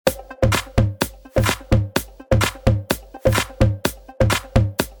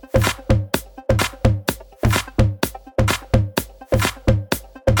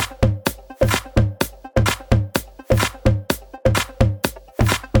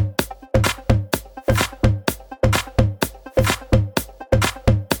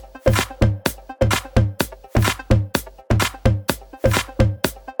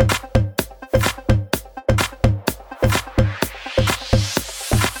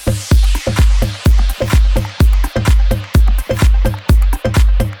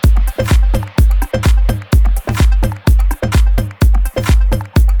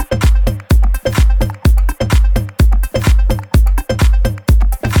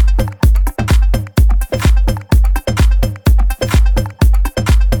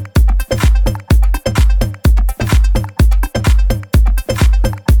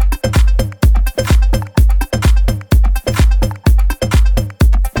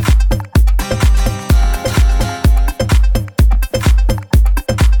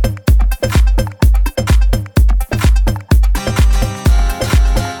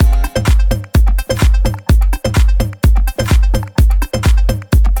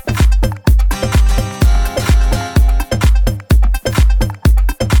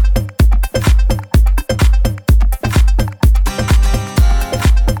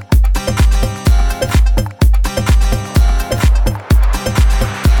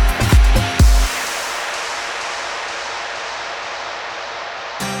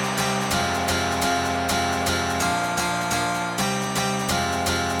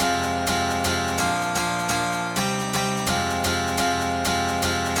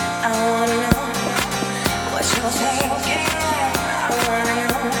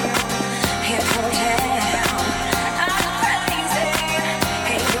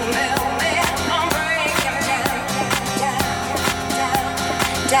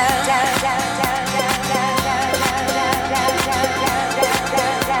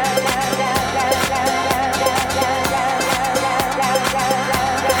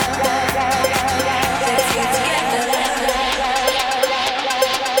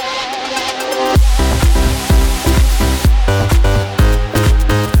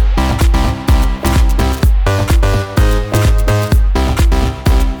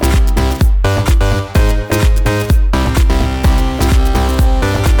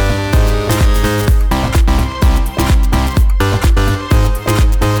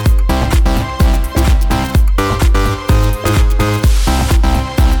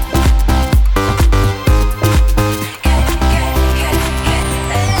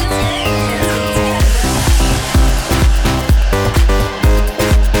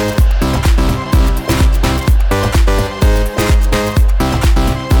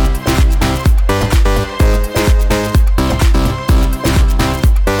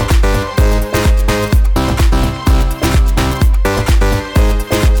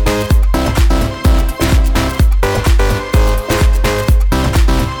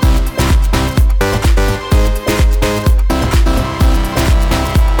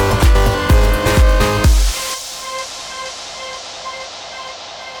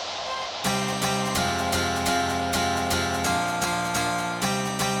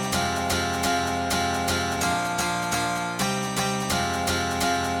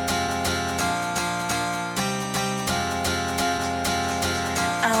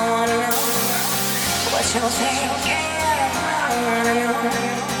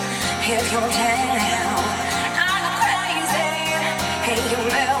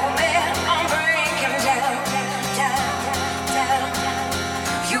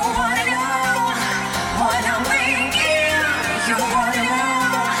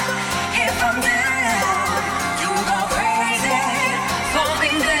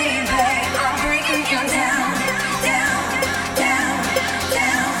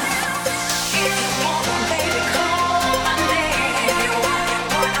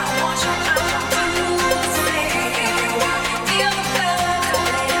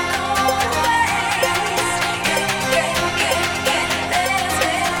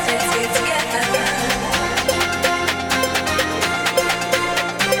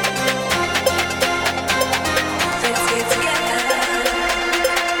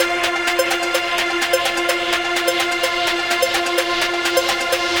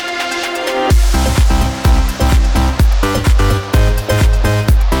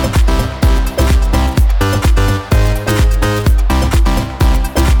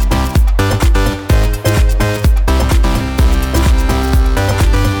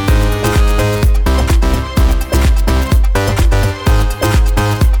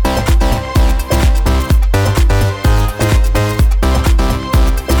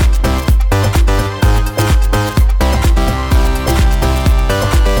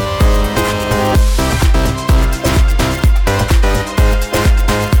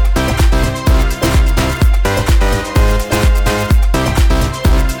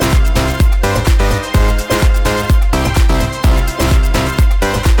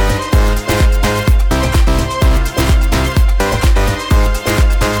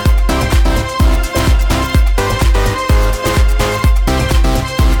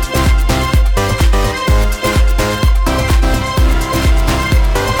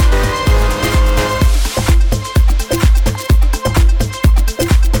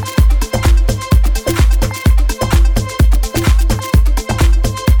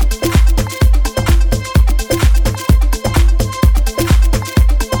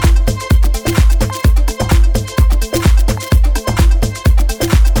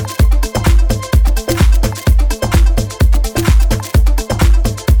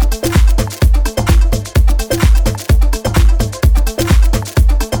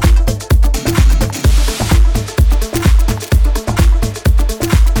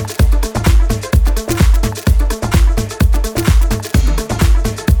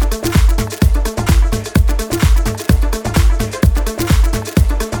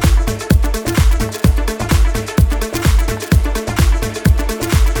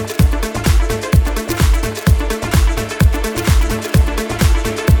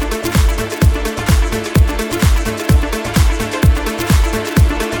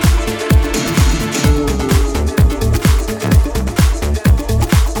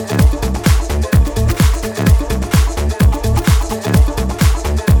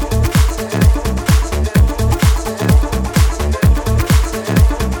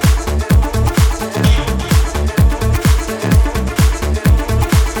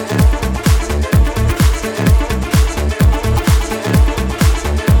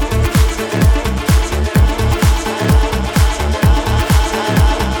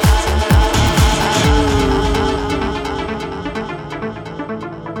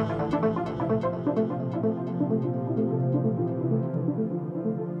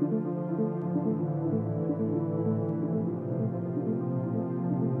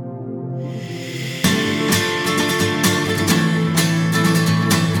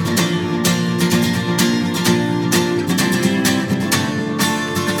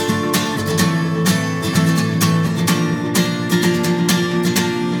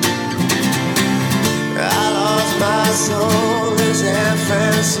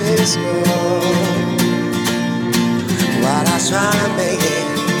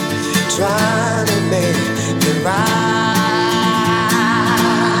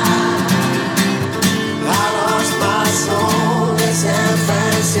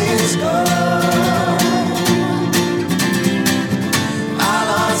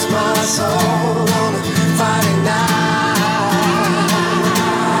So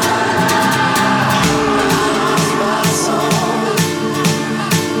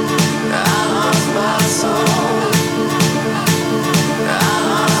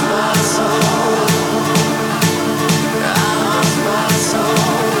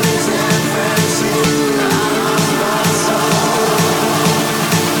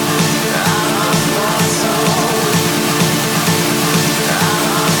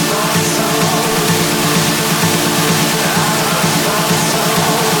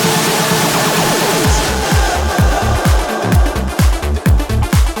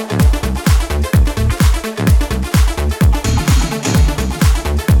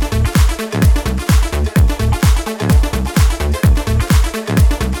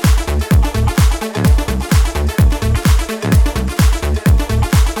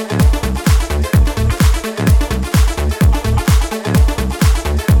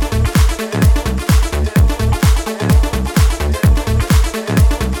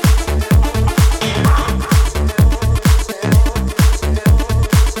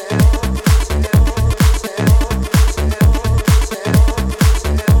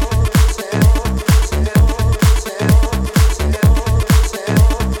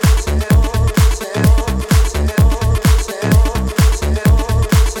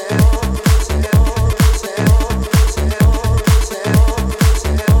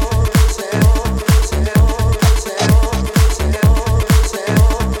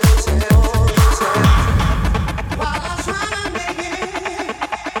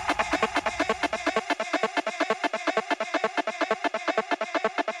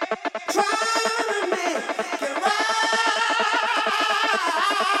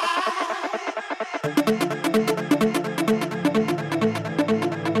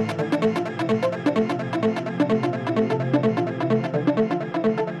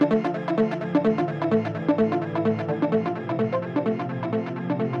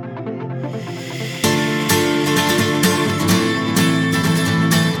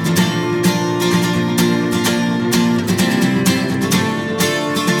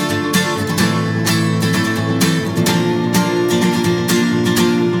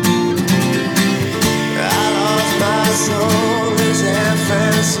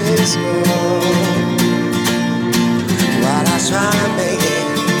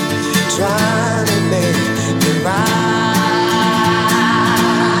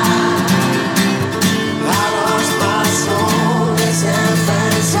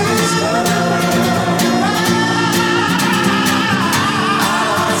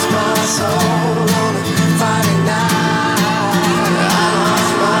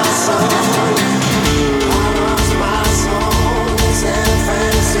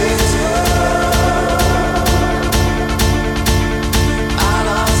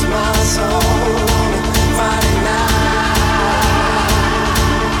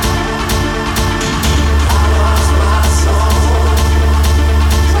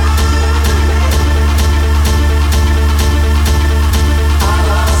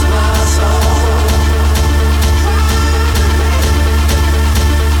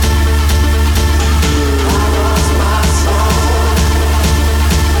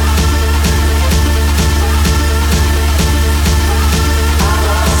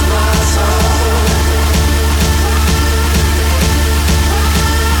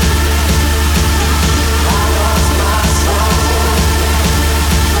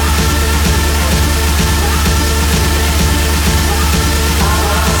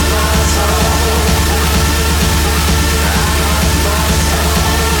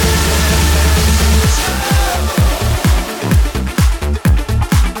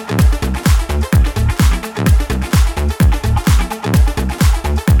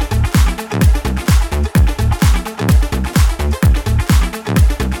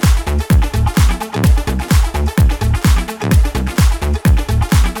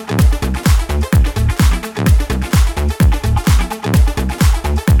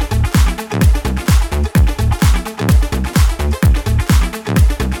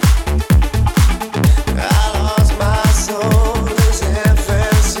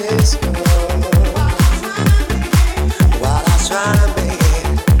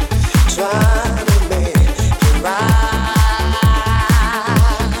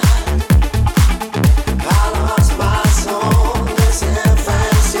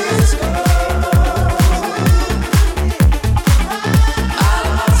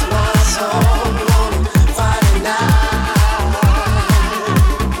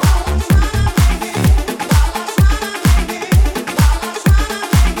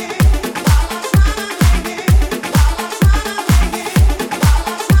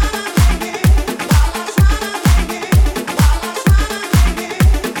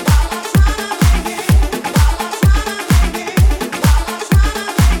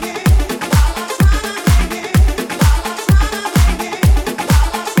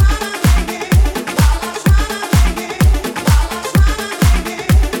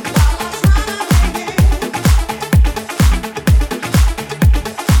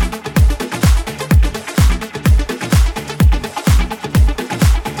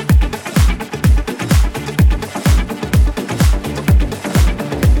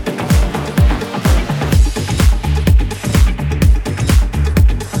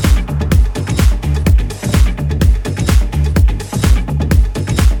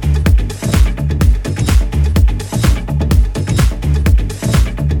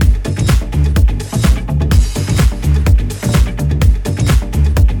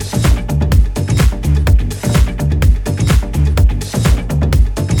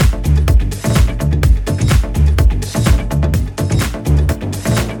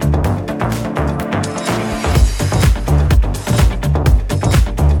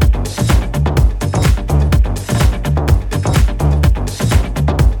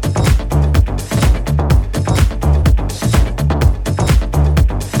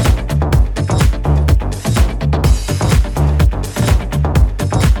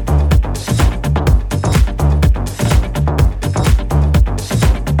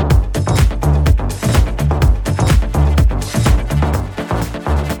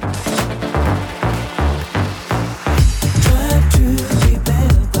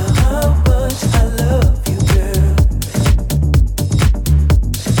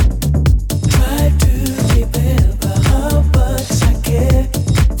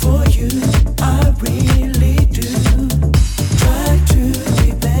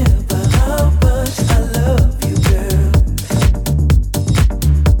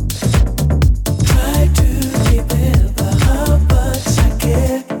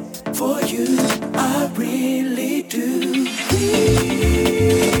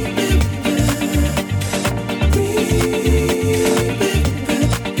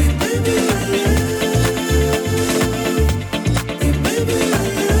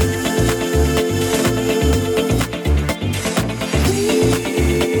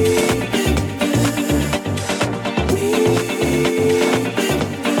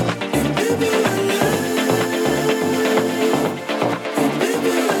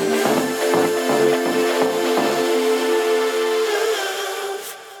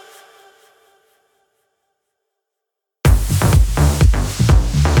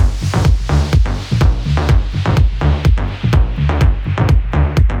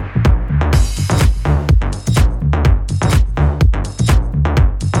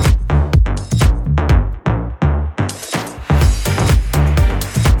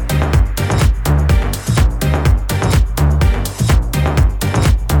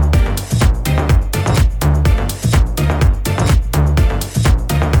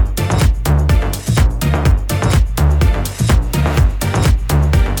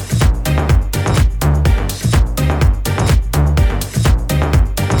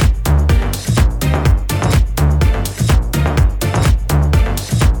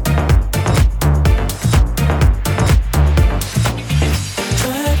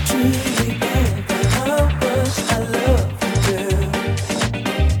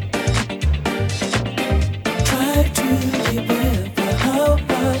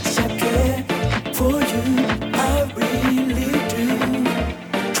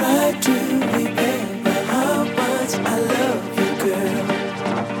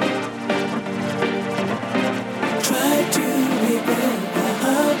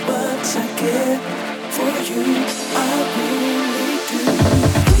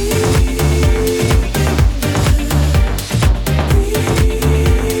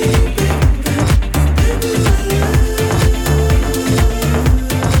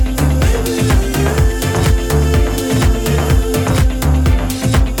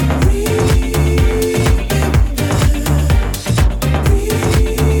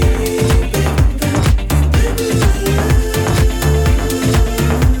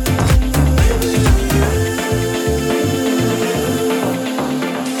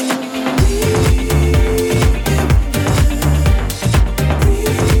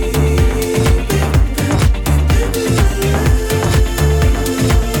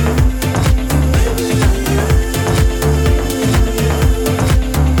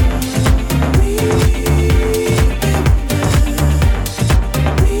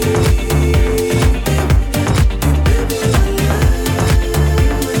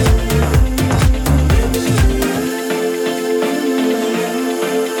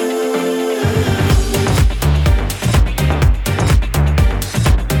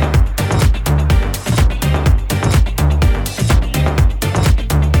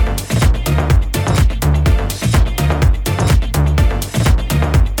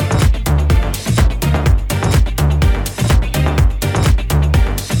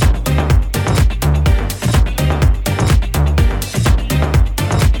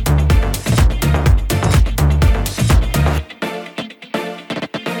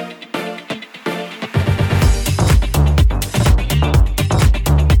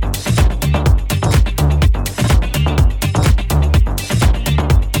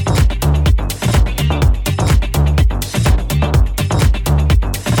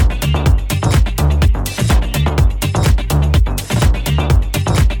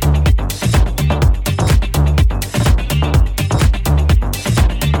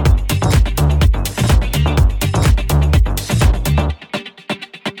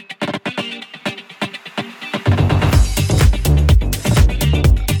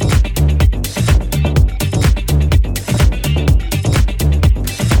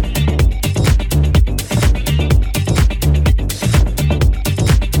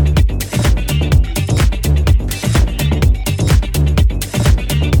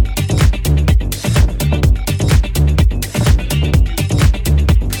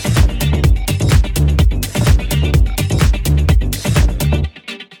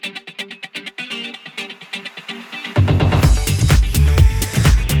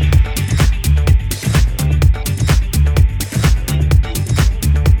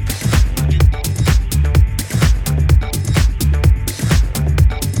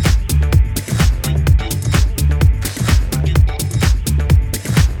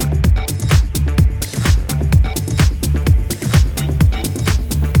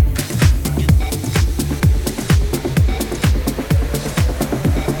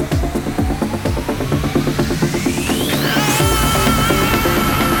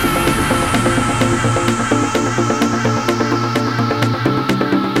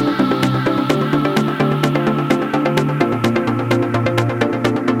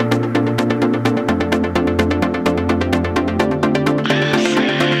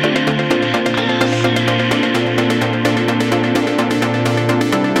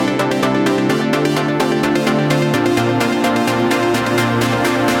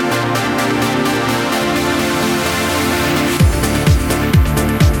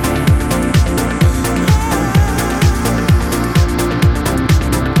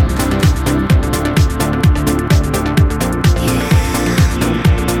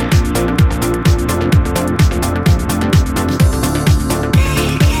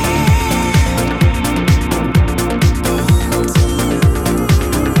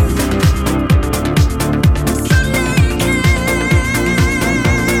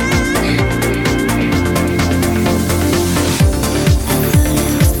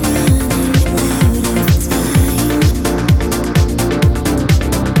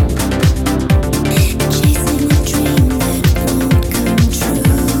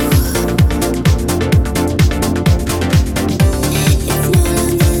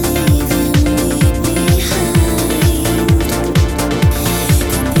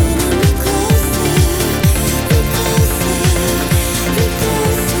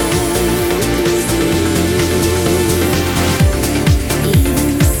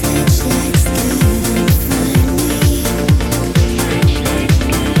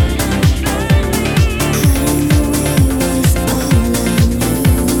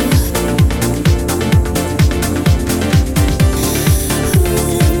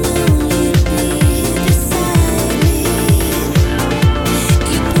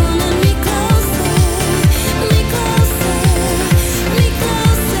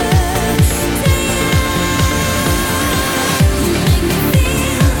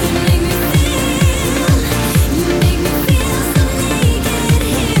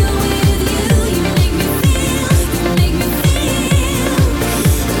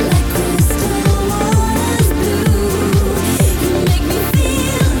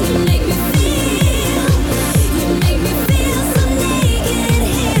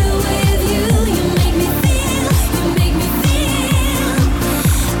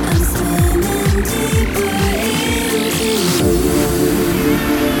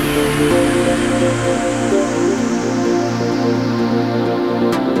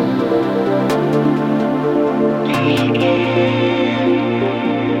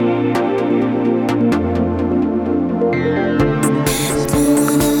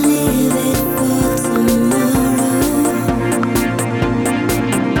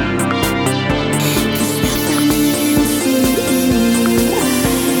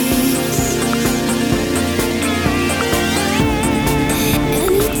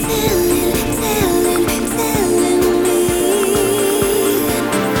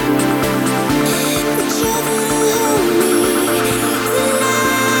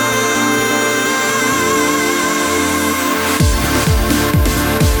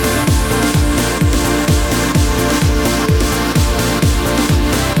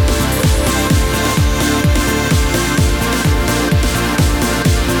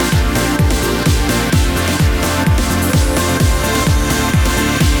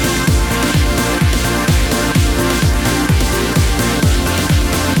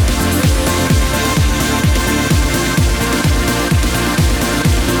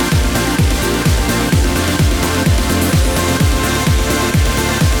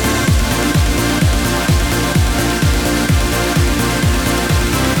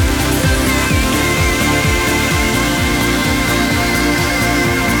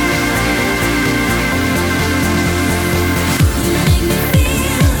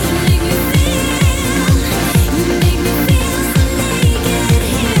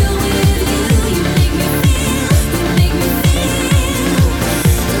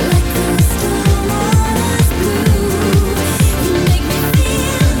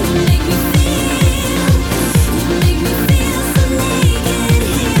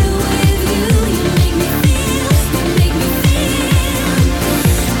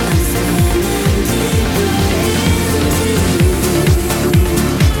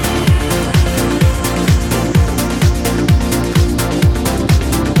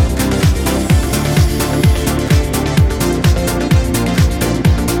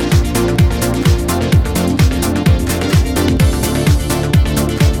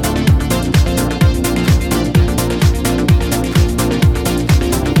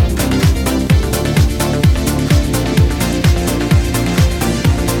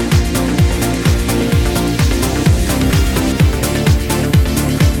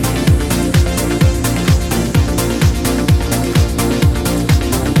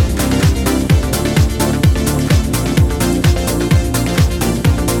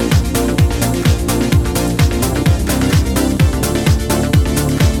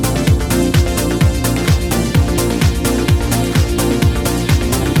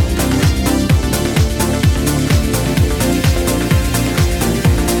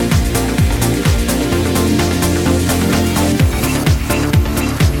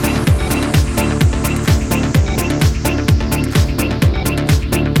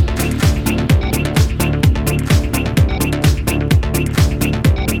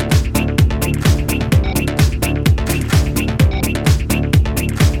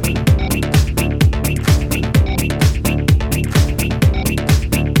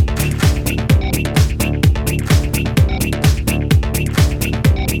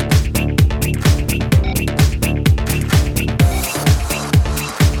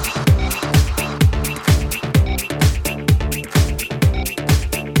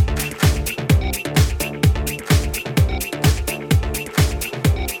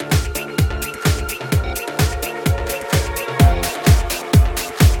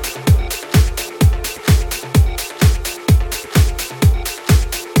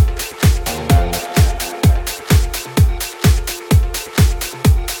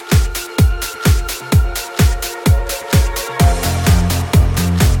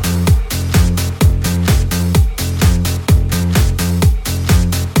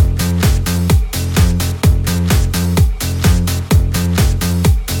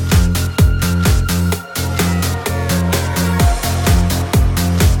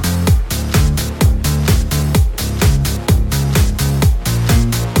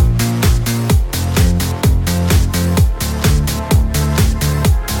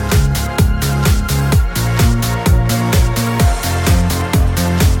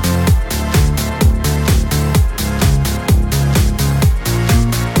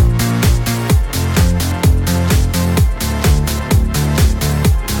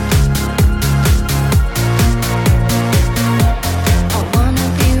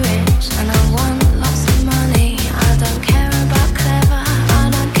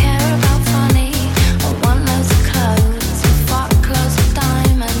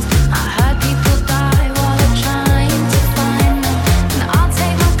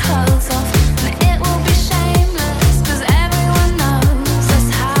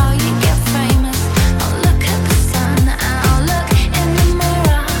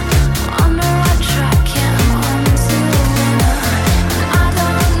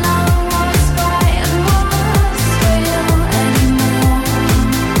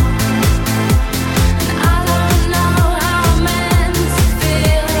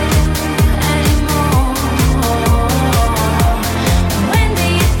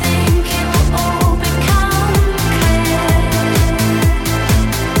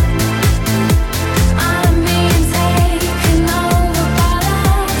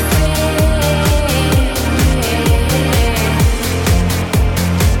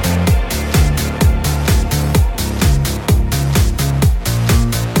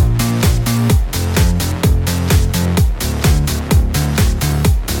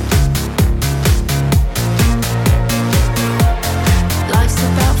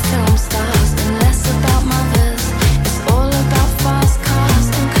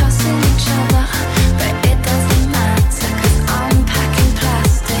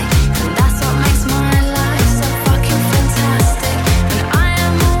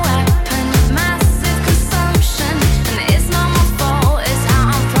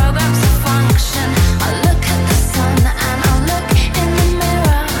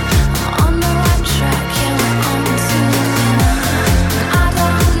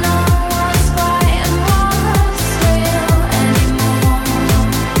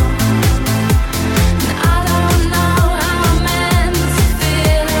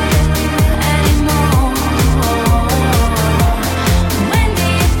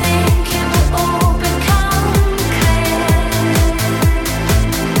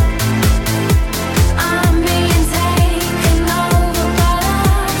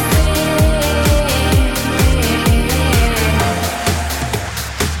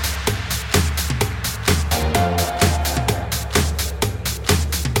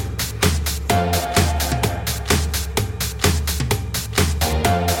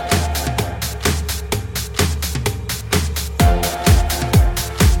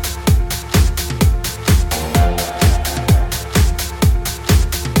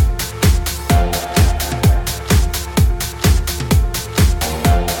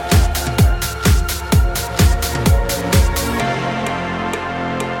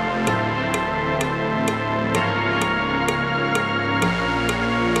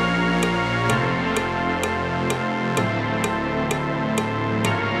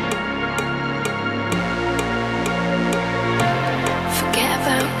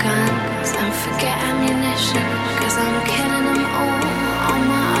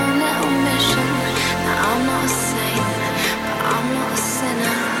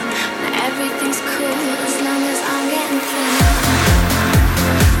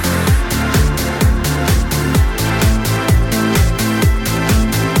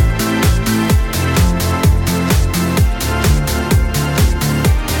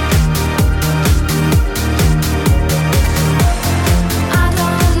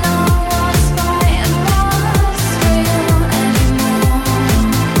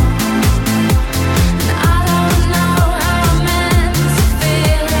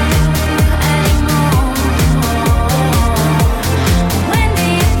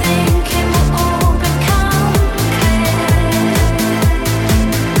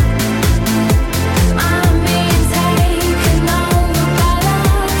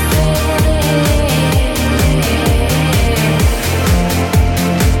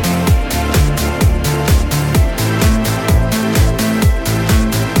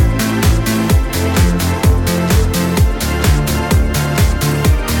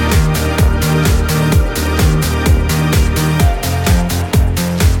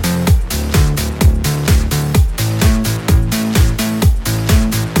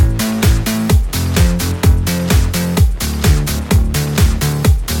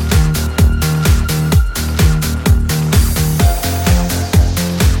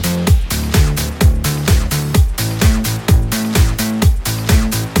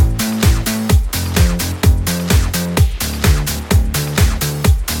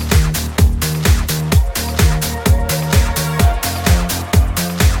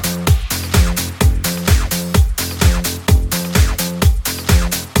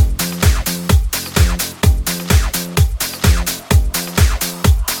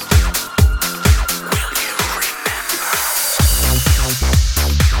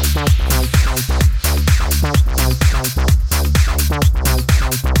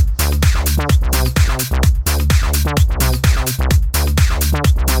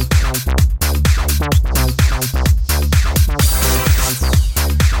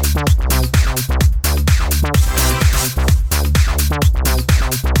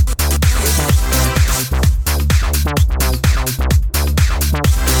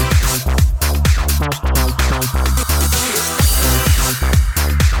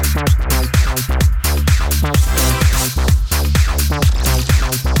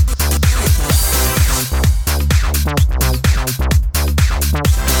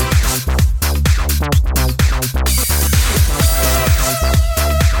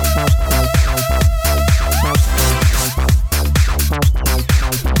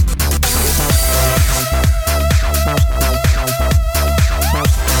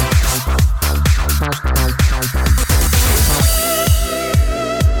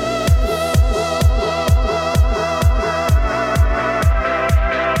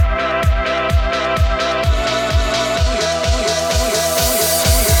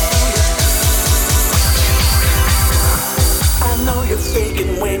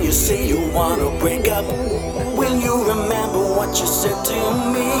wanna break up? Will you remember what you said to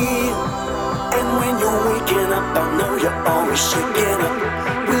me? And when you're waking up, I know you're always shaking up.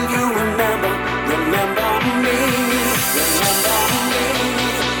 Will you remember, remember me? Remember me,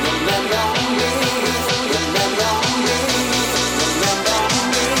 remember me, remember me, remember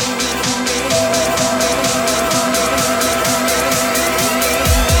me.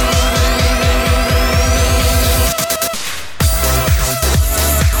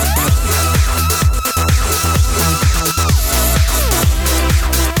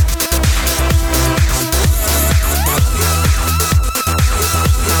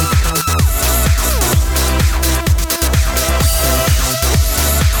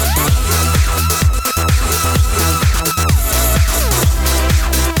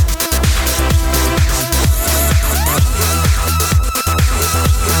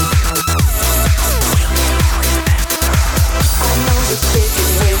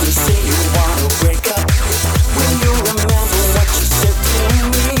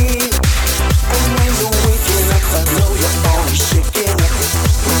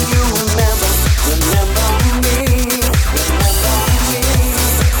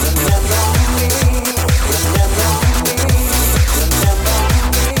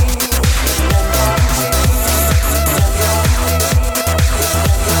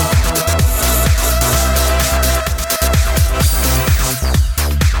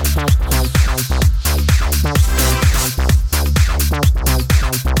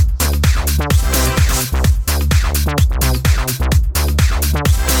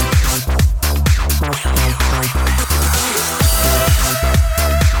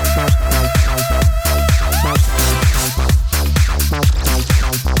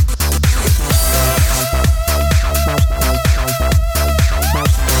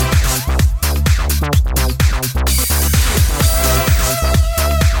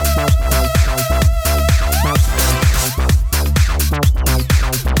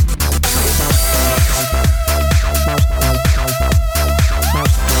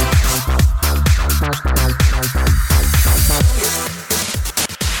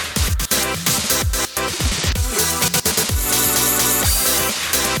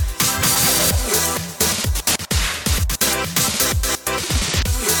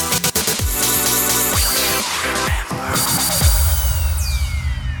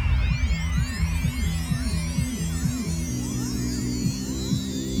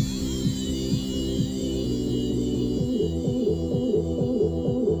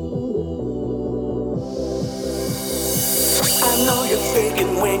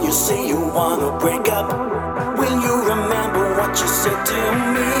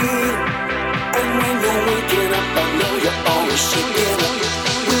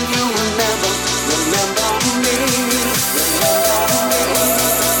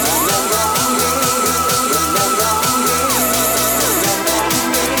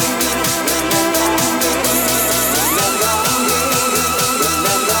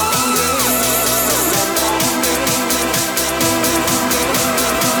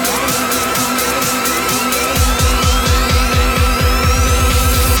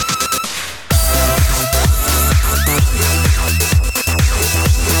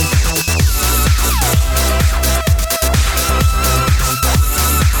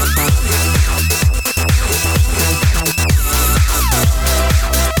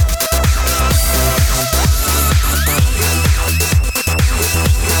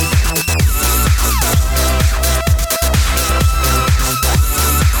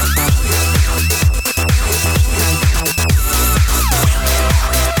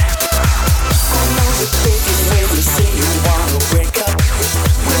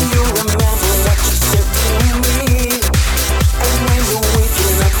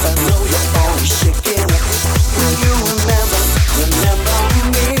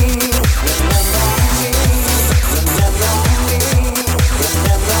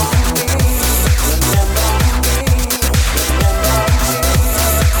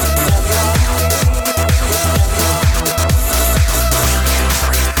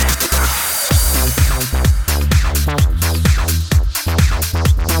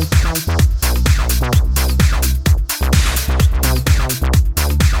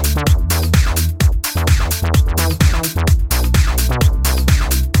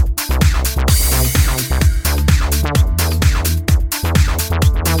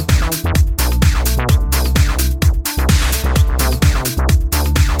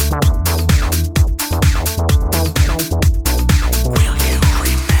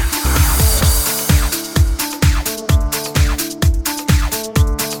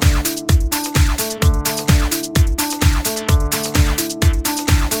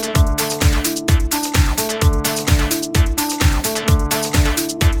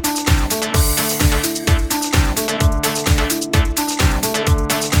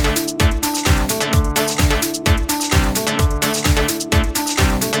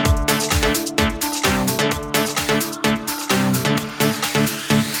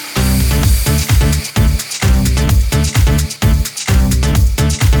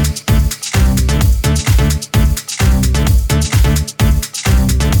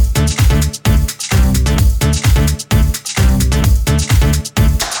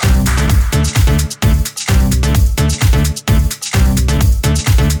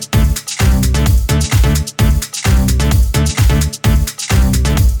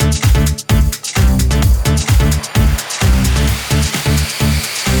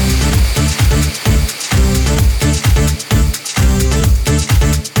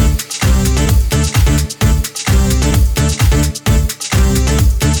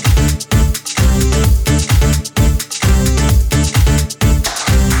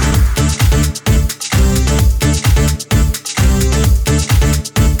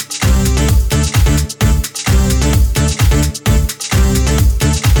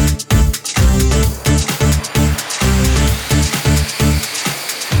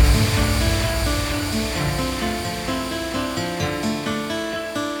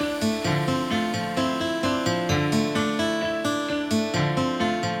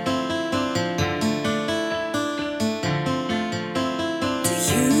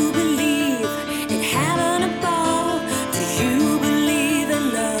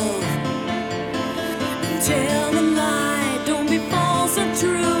 tell a lie, don't be false or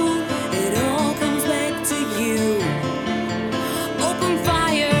true. It all comes back to you. Open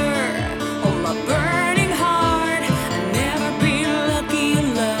fire on my burning heart. I've never been lucky in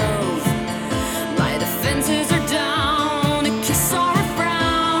love. My defenses are down, a kiss or a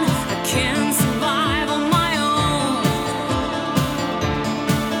frown. I can't survive on my own.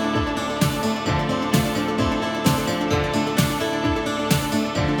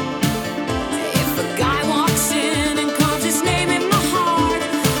 If a guy walks in and calls his name in my heart,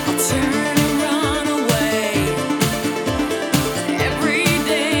 I'll turn and run away. Every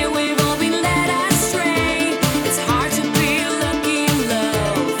day we've all been led astray. It's hard to be lucky in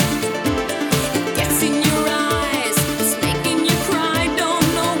love. It gets in your eyes, it's making you cry. Don't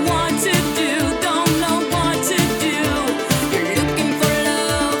know what to do, don't know what to do. You're looking for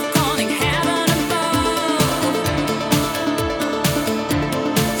love, calling heaven above.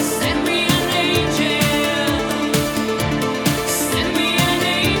 Send me an angel, send me an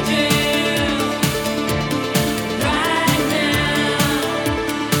angel, right now,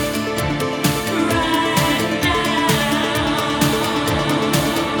 right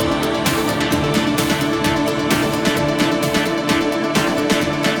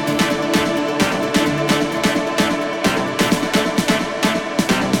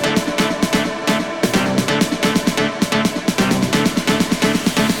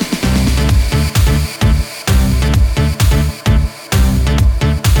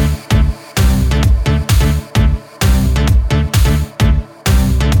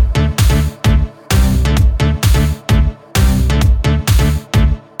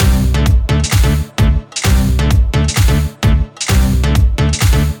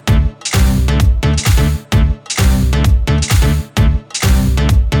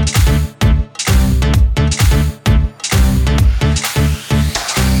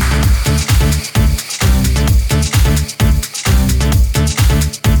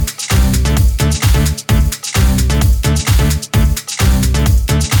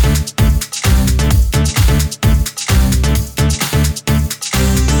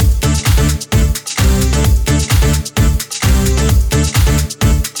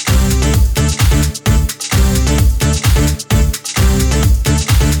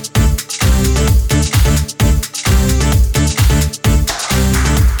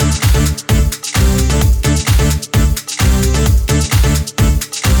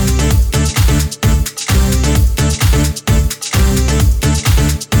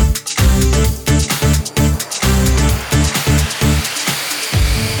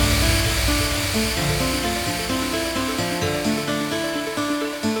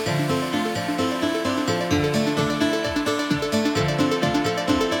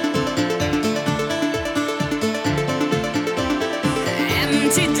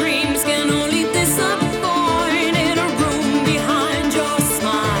empty dreams can only disappoint in a room behind your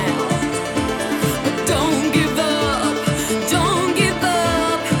smile. But don't give up, don't give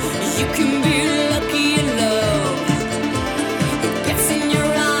up. You can be lucky in love. It gets in your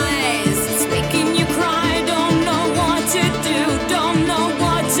eyes, it's making you cry. Don't know what to do, don't know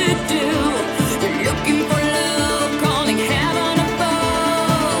what to do. You're looking for love, calling heaven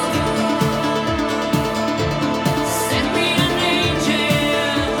above. Send me an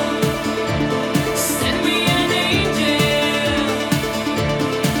angel,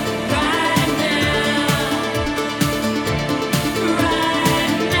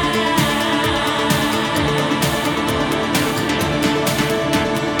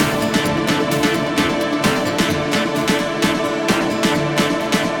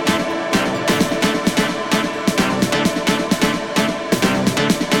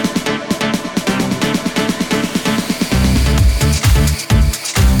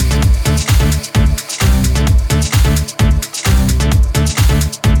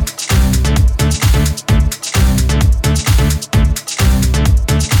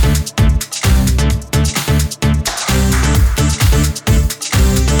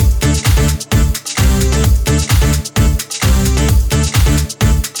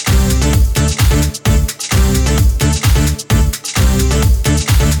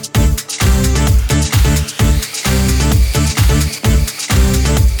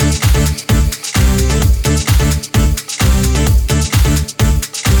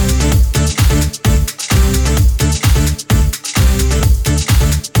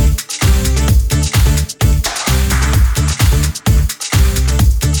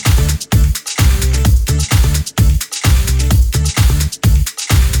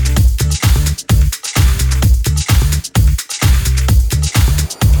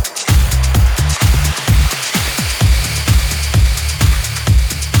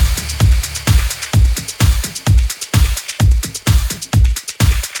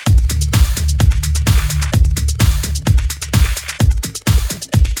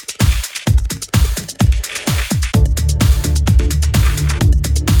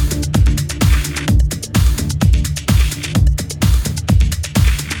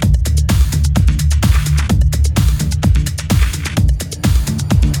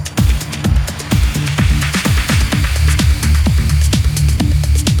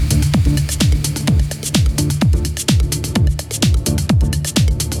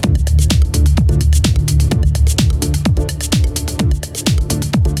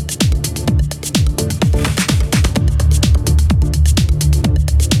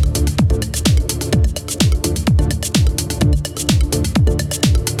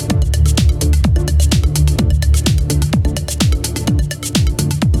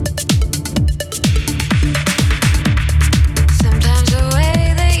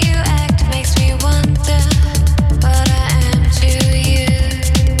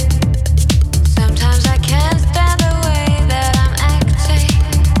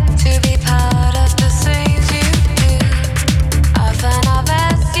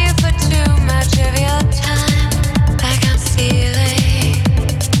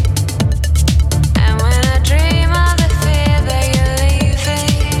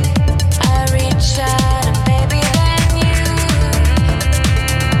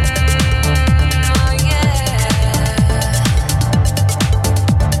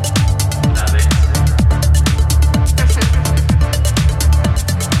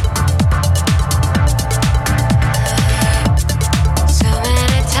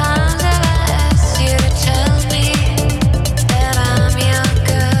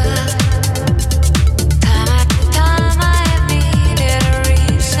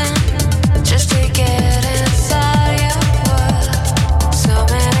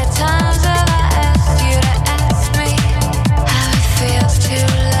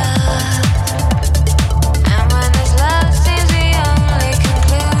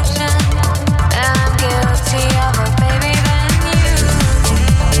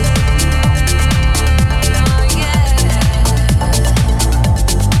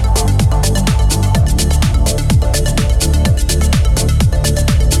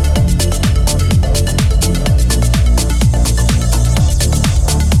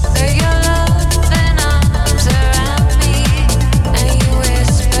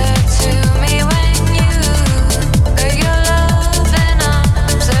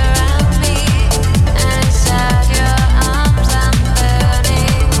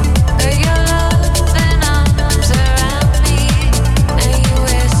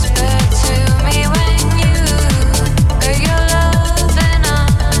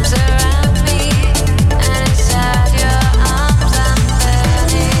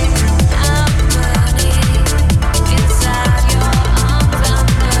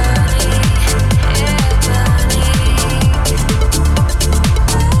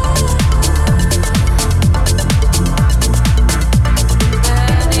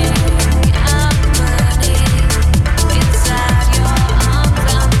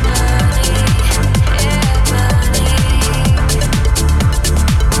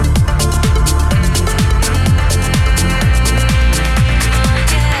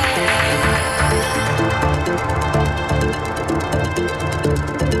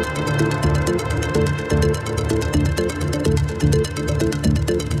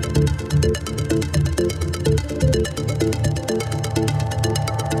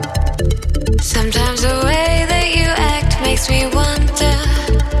 Sometimes the way that you act makes me wonder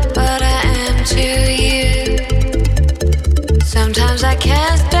what I am to you. Sometimes I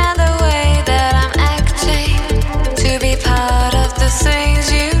can't stand the way that I'm acting to be part of the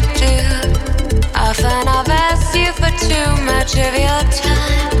things you do. Often I've asked you for too much of your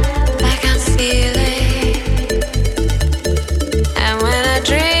time, I can't feel it. And when I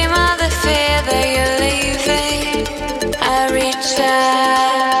dream of the fear that you're leaving, I reach out.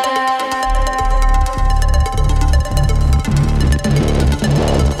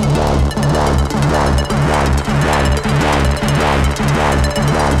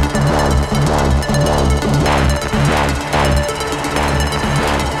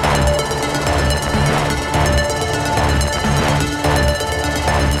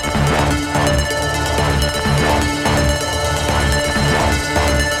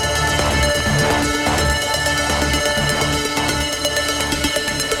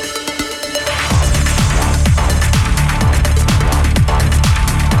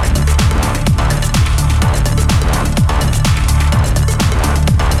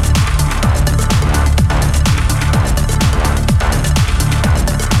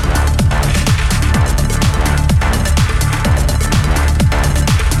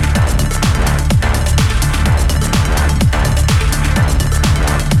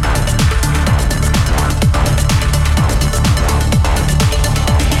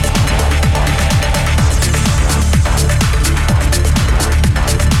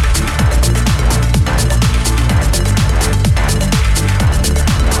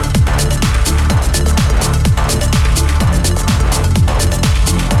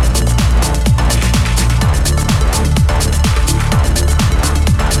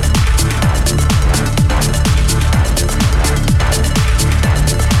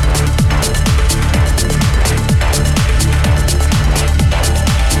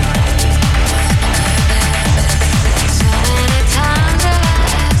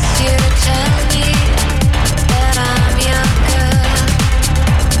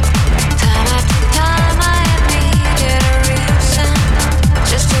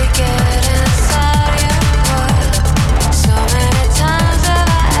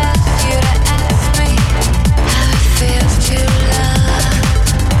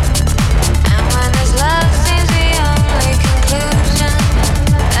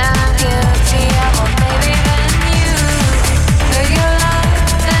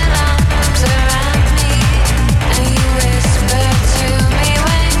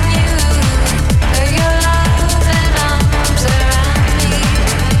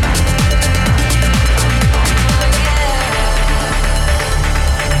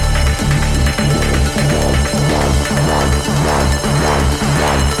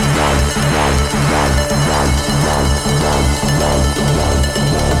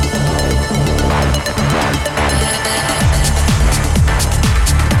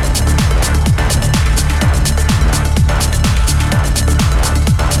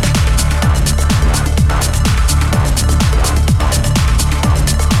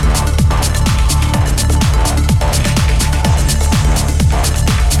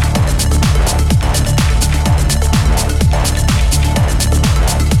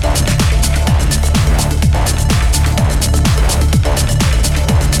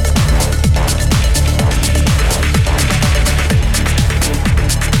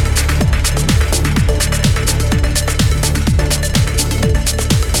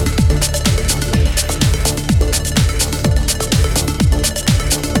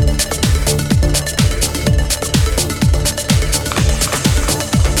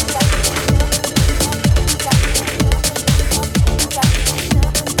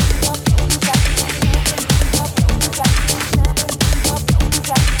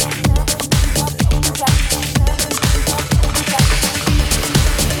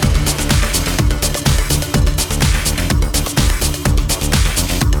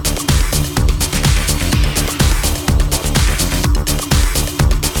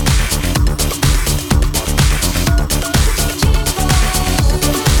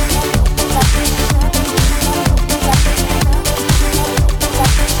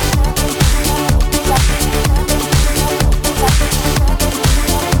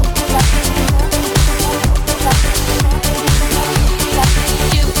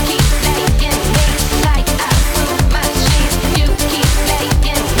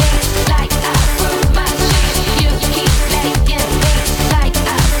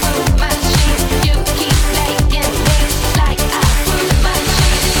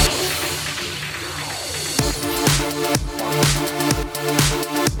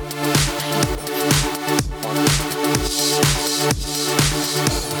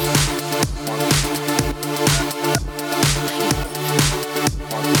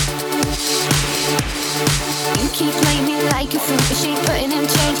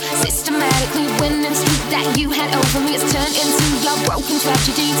 your broken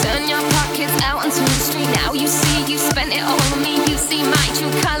tragedy. Turn your pockets out onto the street. Now you see you spent it all on me. You see my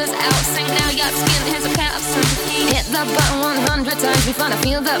true colors out. Sing now your skin has a pair of sympathy. Hit the button 100 times before I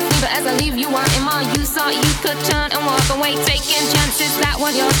feel the fever as I leave you wanting more. You thought you could turn and walk away, taking chances that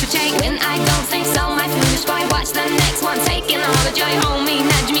were yours to take. When I don't think so, my foolish boy, watch the next one, taking all the joy. Hold me,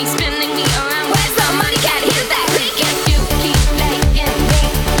 nudge me, spinning me around. Where's the money? Can't hear that click. If you keep playing me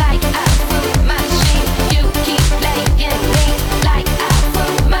like a fruit machine, you keep playing me like a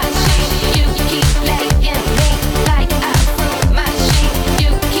fruit machine, you keep playing me like a fruit machine,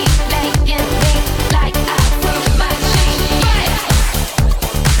 you keep playing me like a fruit machine.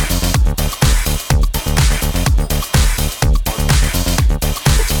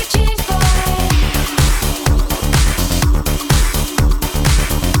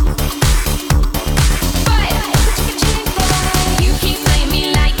 You keep playing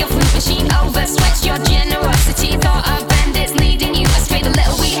me like a fruit machine, overstretch your generosity. Thought of bandits leading you astray. The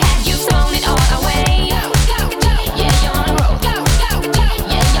little we had, you thrown it all away. Yeah, you're on a roll.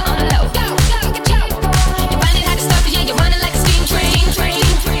 Yeah, you're on a low. You're finding how to stop it. Yeah, you're running like a steam train.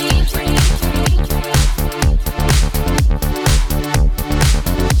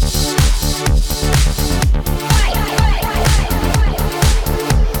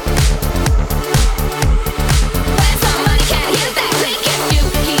 Where's the money? Can't hear that click. If you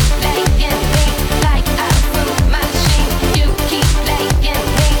keep playing me like a fruit machine, you keep playing me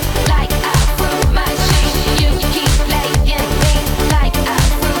like a fruit machine, you keep playing me like a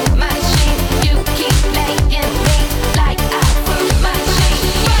fruit machine, you keep playing me like a fruit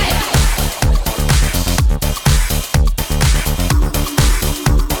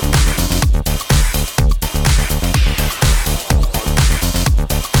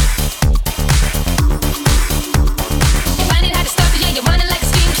You're finding how to stop it. Yeah, you're running like a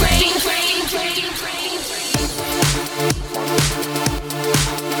steam train.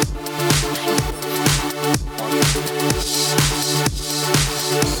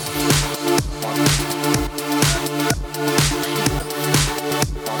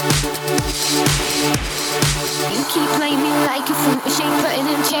 You keep playing me like a fruit machine, putting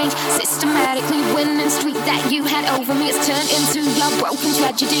in change, systematically winning streak that you had over me. It's turned into your broken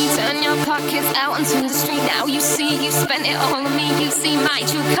tragedy. Turn your pockets out onto the street. Now you see you spent it all on me. You see my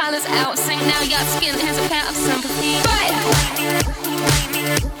true colors out. Sing now your skin has a pair of sympathy.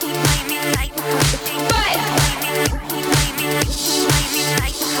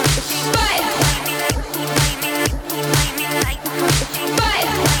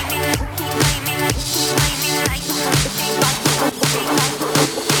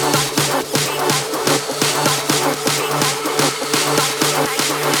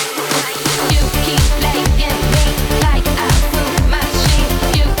 You keep playing me like a fruit machine,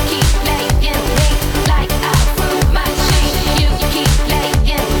 you keep playing me like a fruit machine, you keep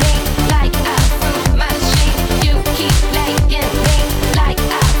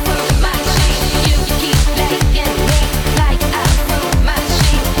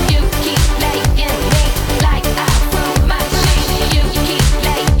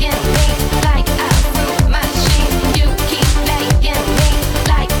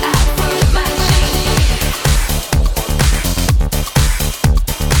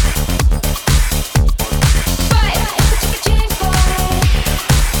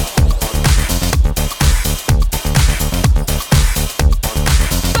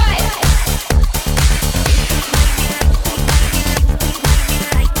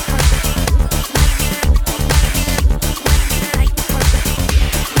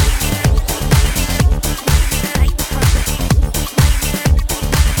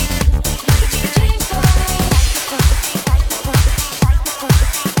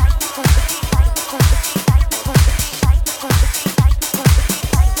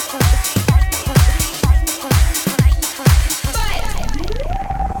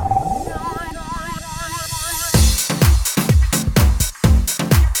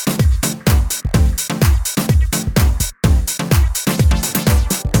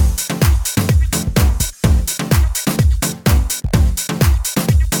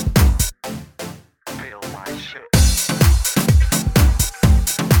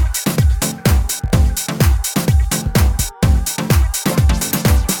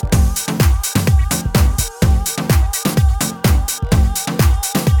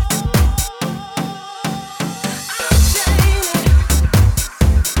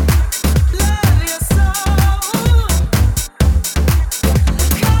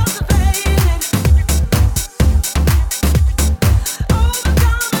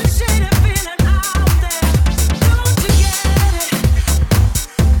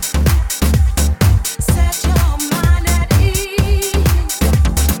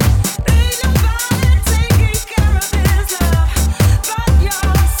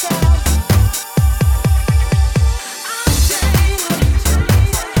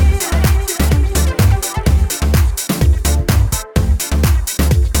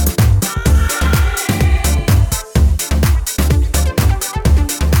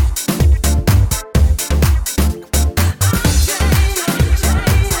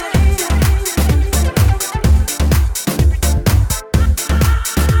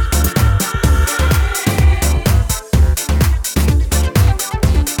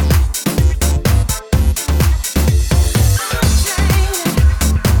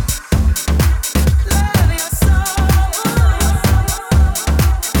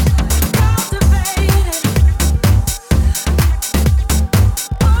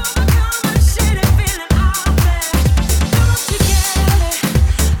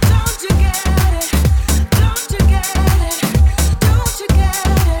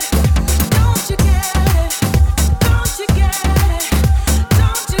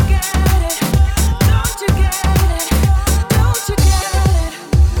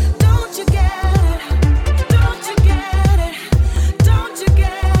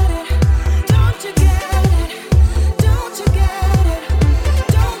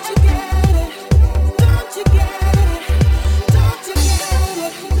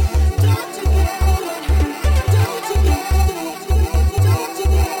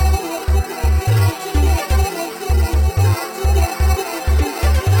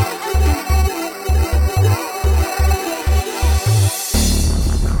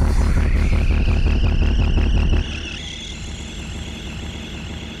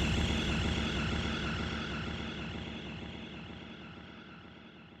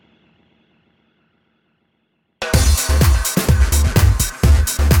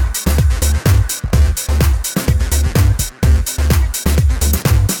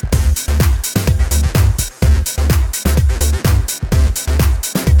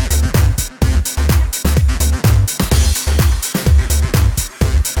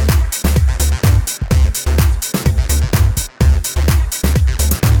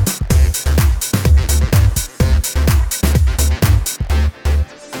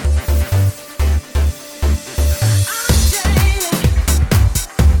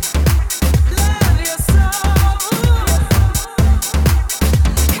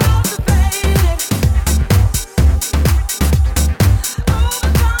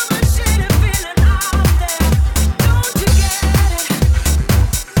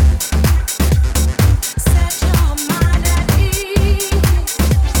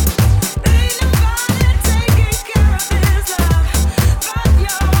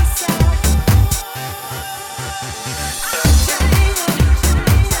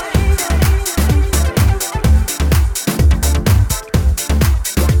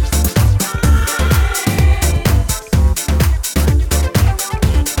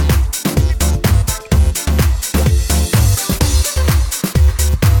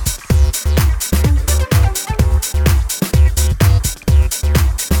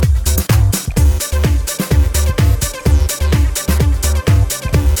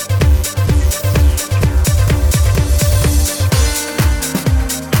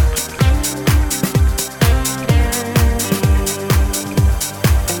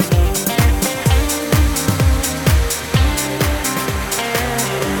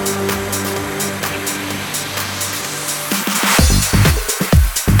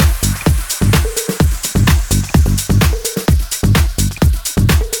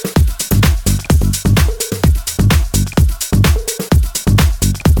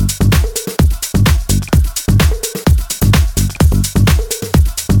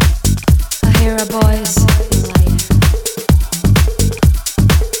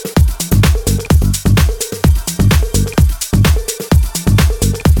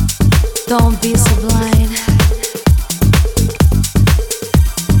be so blind.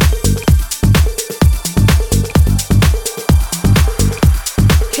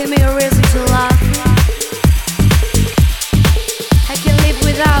 Give me a reason to laugh. I can live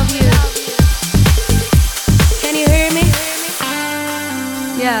without you. Can you hear me?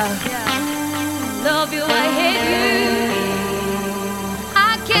 Yeah. Love you, I hate you.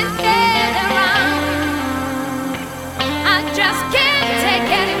 I can't get around. I just can't take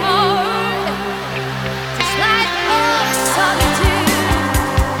anymore. Just like all solitude.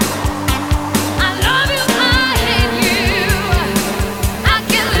 I love you, I hate you. I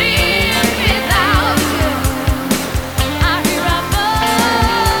can't live without you.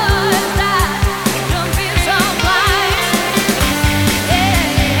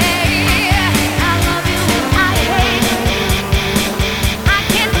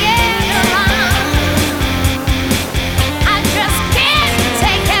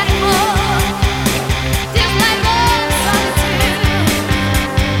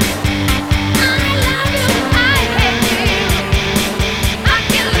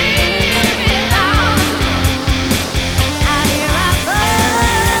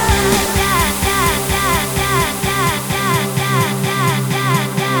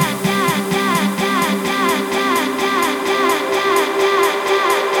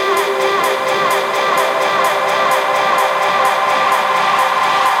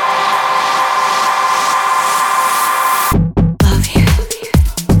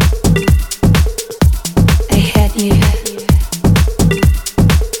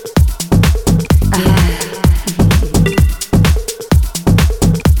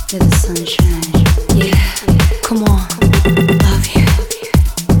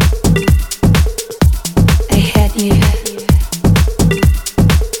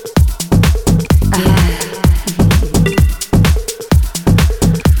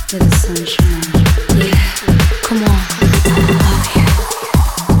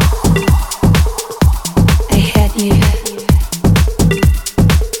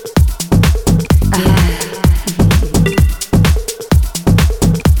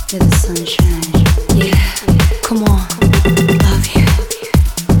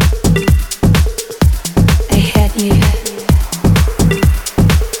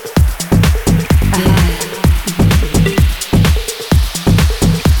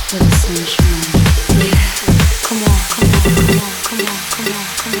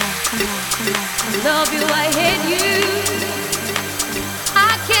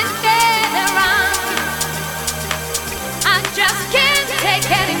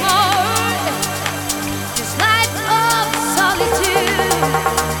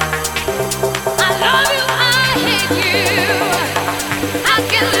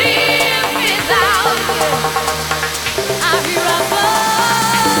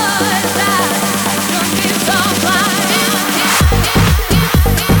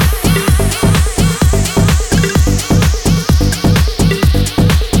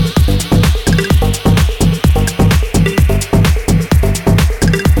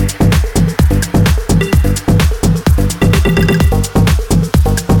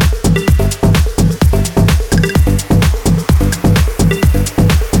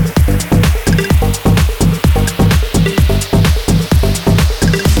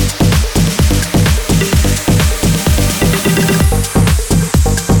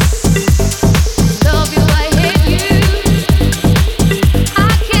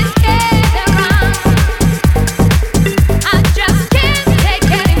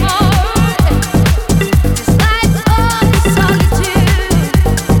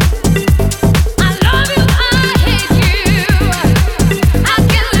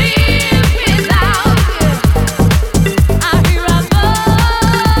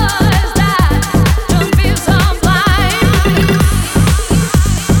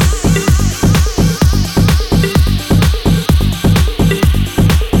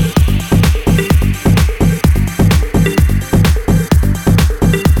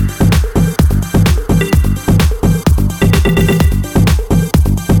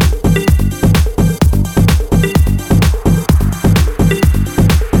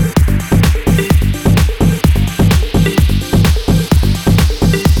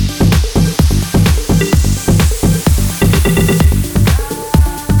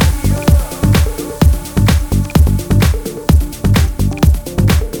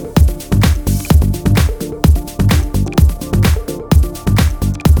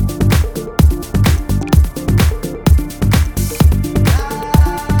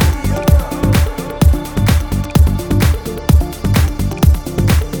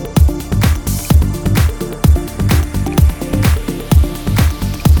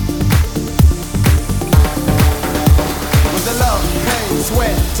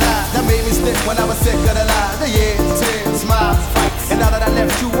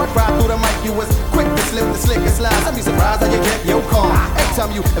 You was quick to slip the slick and slide. I'd be surprised how you kept your calm. Every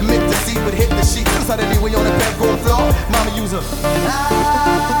time you admit defeat but hit the sheet. Suddenly we on the bedroom floor. Mama use a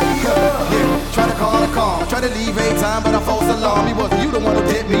yeah, try to call it calm. Try to leave a time but I false alarm. He wasn't you the one who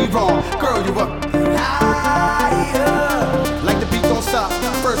did me wrong. Girl, you were like the beat don't stop.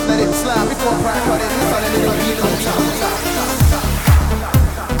 First let it slide before pride cut it. Suddenly gonna get on top.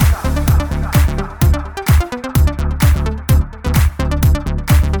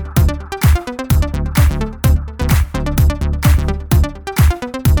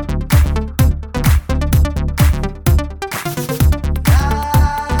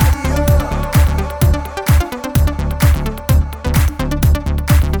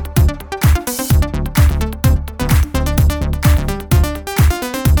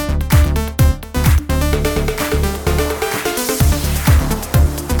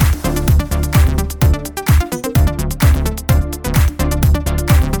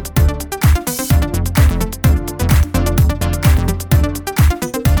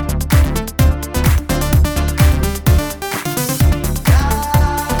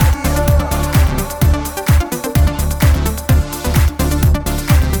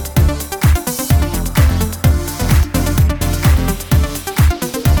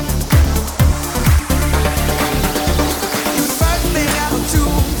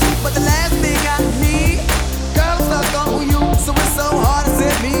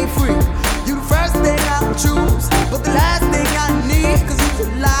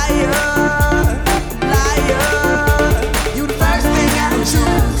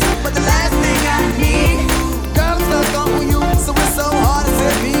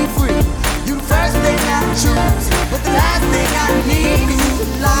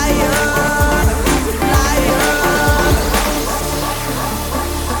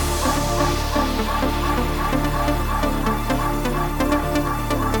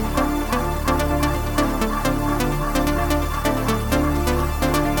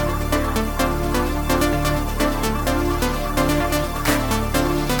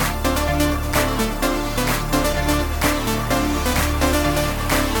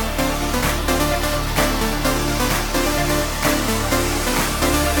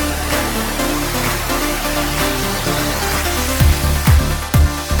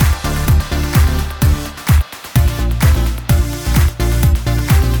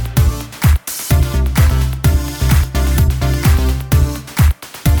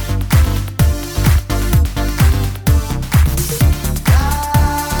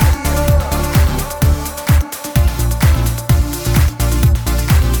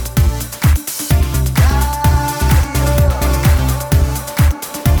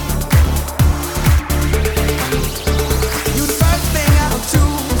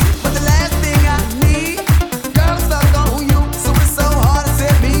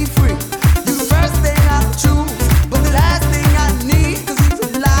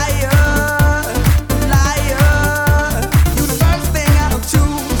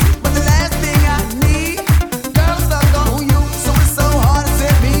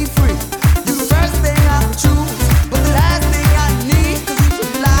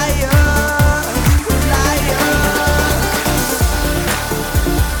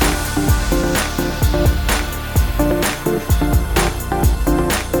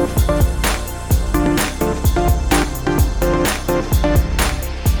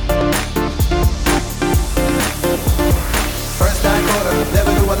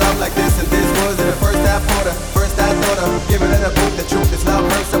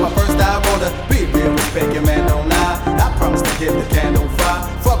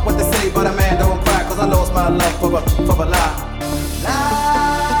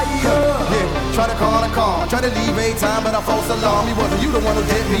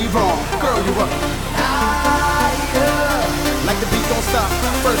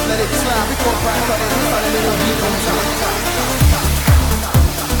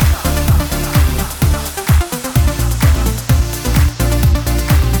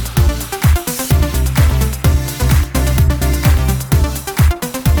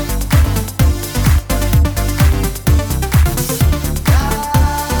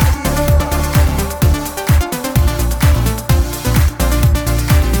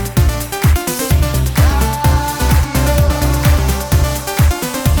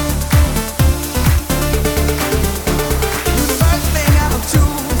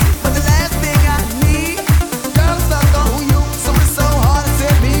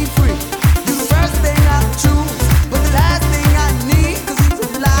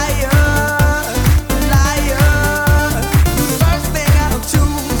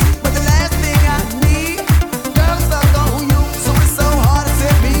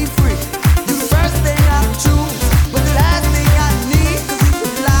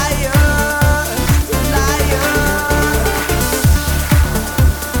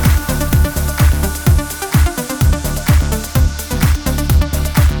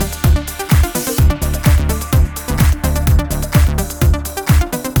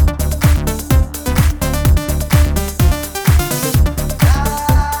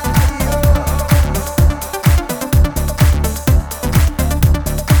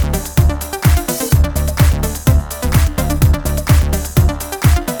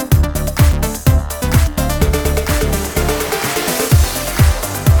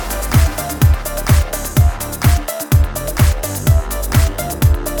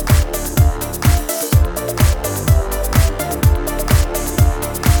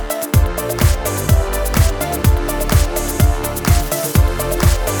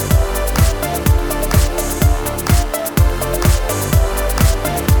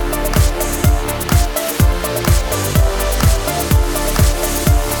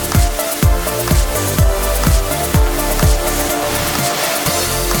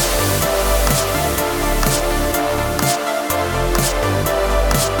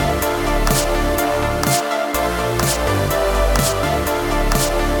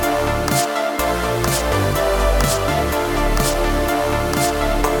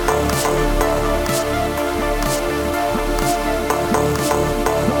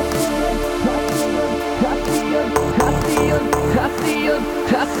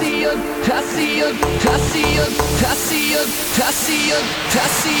 see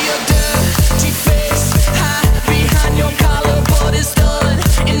your dirty face. Hide behind your collar, but it's done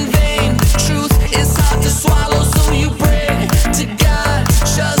in vain. Truth is hard to swallow, so you pray to God.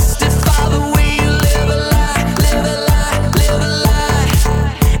 Justify the way you live a lie, live a lie, live a lie.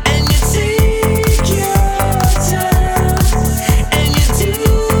 And you take your time, and you do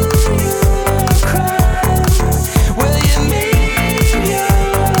your crime. Well, you made your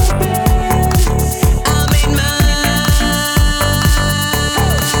bed, I made mine.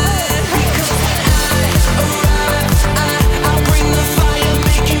 Because when I arrive, I'll bring the fire,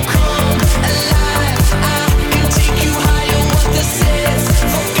 make you come alive. I can take you higher, what this is.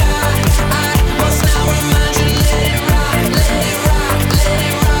 For God, I must now remind you, let it rock, let it rock, let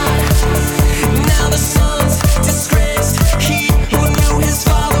it rock. Now the son's disgraced, he who knew his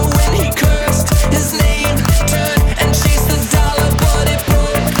father when he cursed his name, turned and chased the dollar, but it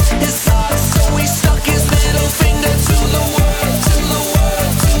broke his heart. So he stuck his middle finger to the world, to the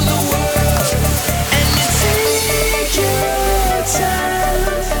world, to the world. And you take your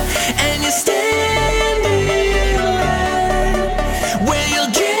time, and you stand in line, where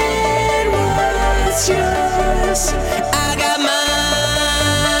you'll get what's yours. I got mine.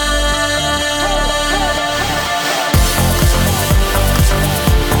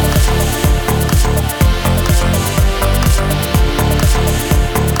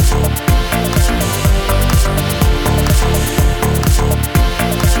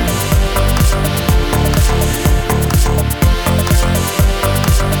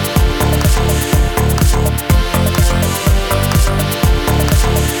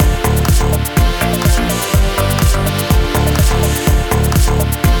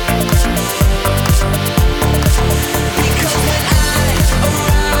 Because when I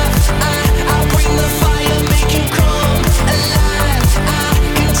arrive, I'll bring the fire, make you come alive. I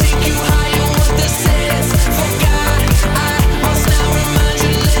can take you higher, what this is. For God, I must now remind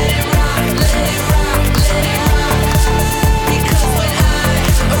you, let it rock, let it rock, let it rock. Because when I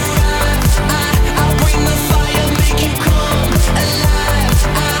arrive, I'll bring the fire, make you come alive.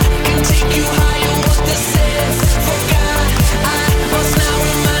 I can take you higher, what this is. For God, I must now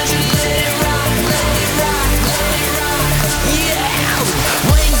remind you, let it rock, let it rock, let it rock. Yeah,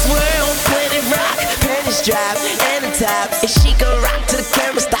 wings whirl, let it rock. Panties drop and the top. If she can rock to the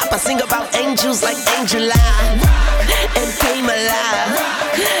camera stop, I sing about angels like Angel Eye and Pamela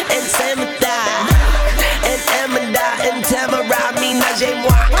and Samantha and Amanda and Tamara. Me, Najee, moi.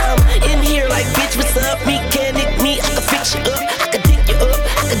 I'm in here like, bitch, what's up? Mechanic, me, I can fix you up, I can dick you up,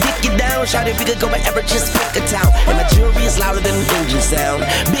 I can dick you down. Shout if we could go wherever, just pick a town. And my jewelry is louder than an engine sound.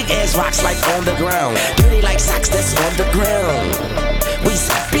 Big ass rocks like on the ground, dirty like socks that's on the ground. We